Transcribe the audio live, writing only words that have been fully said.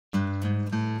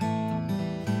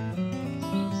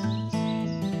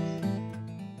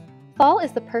Fall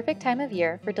is the perfect time of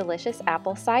year for delicious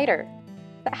apple cider.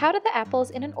 But how did the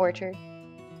apples in an orchard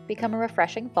become a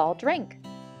refreshing fall drink?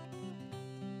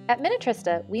 At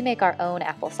Minnetrista, we make our own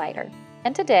apple cider,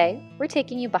 and today we're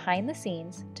taking you behind the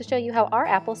scenes to show you how our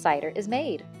apple cider is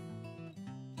made.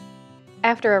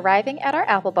 After arriving at our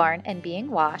apple barn and being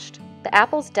washed, the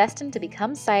apples destined to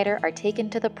become cider are taken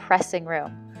to the pressing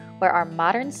room, where our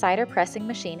modern cider pressing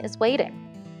machine is waiting.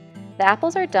 The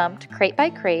apples are dumped crate by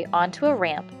crate onto a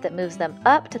ramp that moves them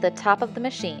up to the top of the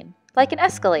machine, like an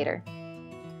escalator.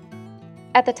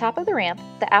 At the top of the ramp,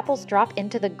 the apples drop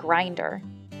into the grinder.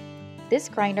 This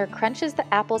grinder crunches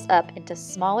the apples up into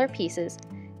smaller pieces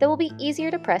that will be easier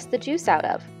to press the juice out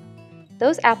of.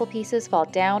 Those apple pieces fall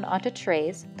down onto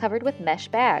trays covered with mesh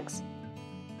bags.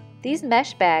 These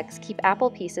mesh bags keep apple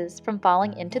pieces from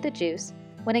falling into the juice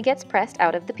when it gets pressed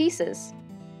out of the pieces.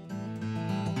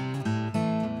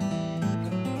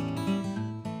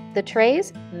 The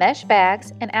trays, mesh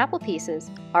bags, and apple pieces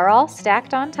are all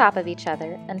stacked on top of each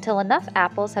other until enough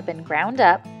apples have been ground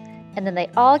up, and then they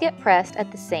all get pressed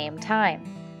at the same time.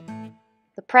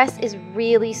 The press is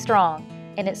really strong,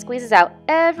 and it squeezes out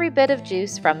every bit of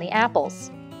juice from the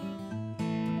apples.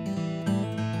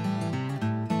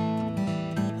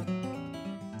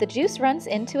 The juice runs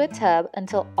into a tub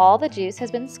until all the juice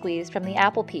has been squeezed from the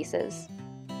apple pieces.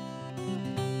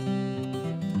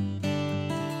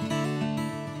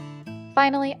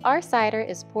 Finally, our cider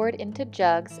is poured into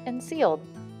jugs and sealed.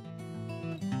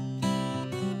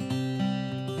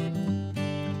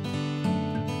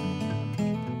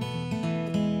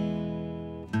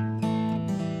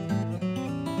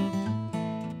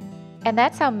 And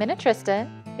that's how Minnetrista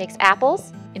makes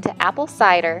apples into apple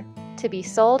cider to be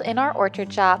sold in our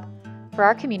orchard shop for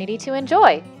our community to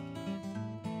enjoy.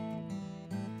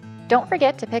 Don't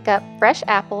forget to pick up fresh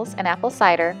apples and apple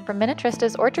cider from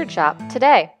Minnetrista's orchard shop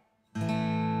today.